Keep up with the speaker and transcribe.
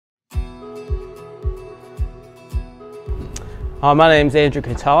Hi, my name's Andrew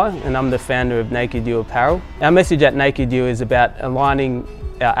Katoa and I'm the founder of NKDU Apparel. Our message at NKDU is about aligning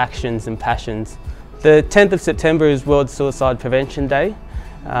our actions and passions. The 10th of September is World Suicide Prevention Day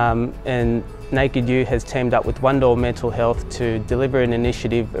and NKDU has teamed up with One Door Mental Health to deliver an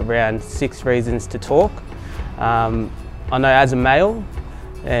initiative around 6 reasons to talk. I know as a male,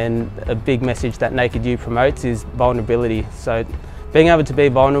 and a big message that NKDU promotes is vulnerability. So being able to be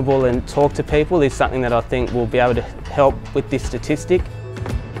vulnerable and talk to people is something that I think will be able to help with this statistic.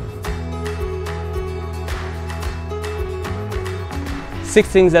 Six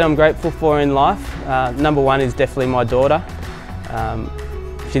things that I'm grateful for in life. Number one is definitely my daughter.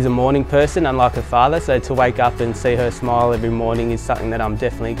 She's a morning person, unlike her father, so to wake up and see her smile every morning is something that I'm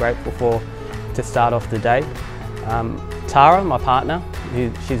definitely grateful for to start off the day. Tara, my partner,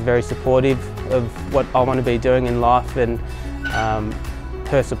 she's very supportive of what I want to be doing in life, and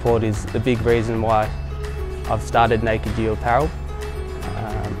her support is a big reason why I've started NKDU Apparel.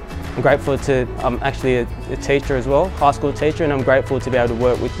 I'm grateful I'm actually a teacher as well, high school teacher, and I'm grateful to be able to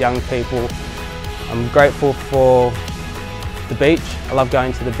work with young people. I'm grateful for the beach. I love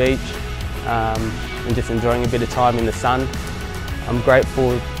going to the beach and just enjoying a bit of time in the sun. I'm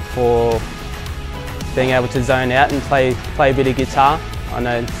grateful for being able to zone out and play a bit of guitar. I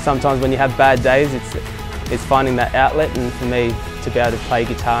know sometimes when you have bad days, it's finding that outlet, and for me to be able to play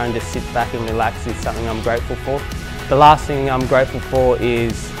guitar and just sit back and relax is something I'm grateful for. The last thing I'm grateful for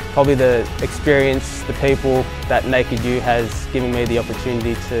is probably the experience, the people that NKDU has given me the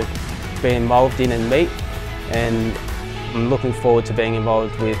opportunity to be involved in and meet, and I'm looking forward to being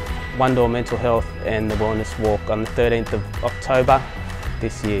involved with One Door Mental Health and the Wellness Walk on the 13th of October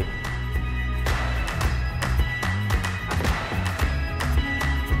this year.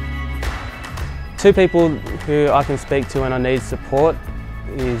 Two people who I can speak to when I need support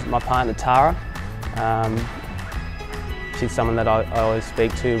is my partner Tara. She's someone that I always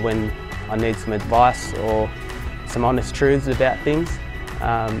speak to when I need some advice or some honest truths about things.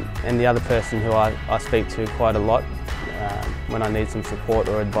 And the other person who I speak to quite a lot when I need some support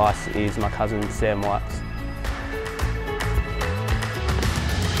or advice is my cousin Sam Wykes.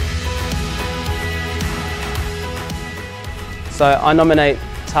 So I nominate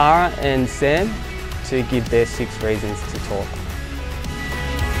Tara and Sam to give their 6 reasons to talk.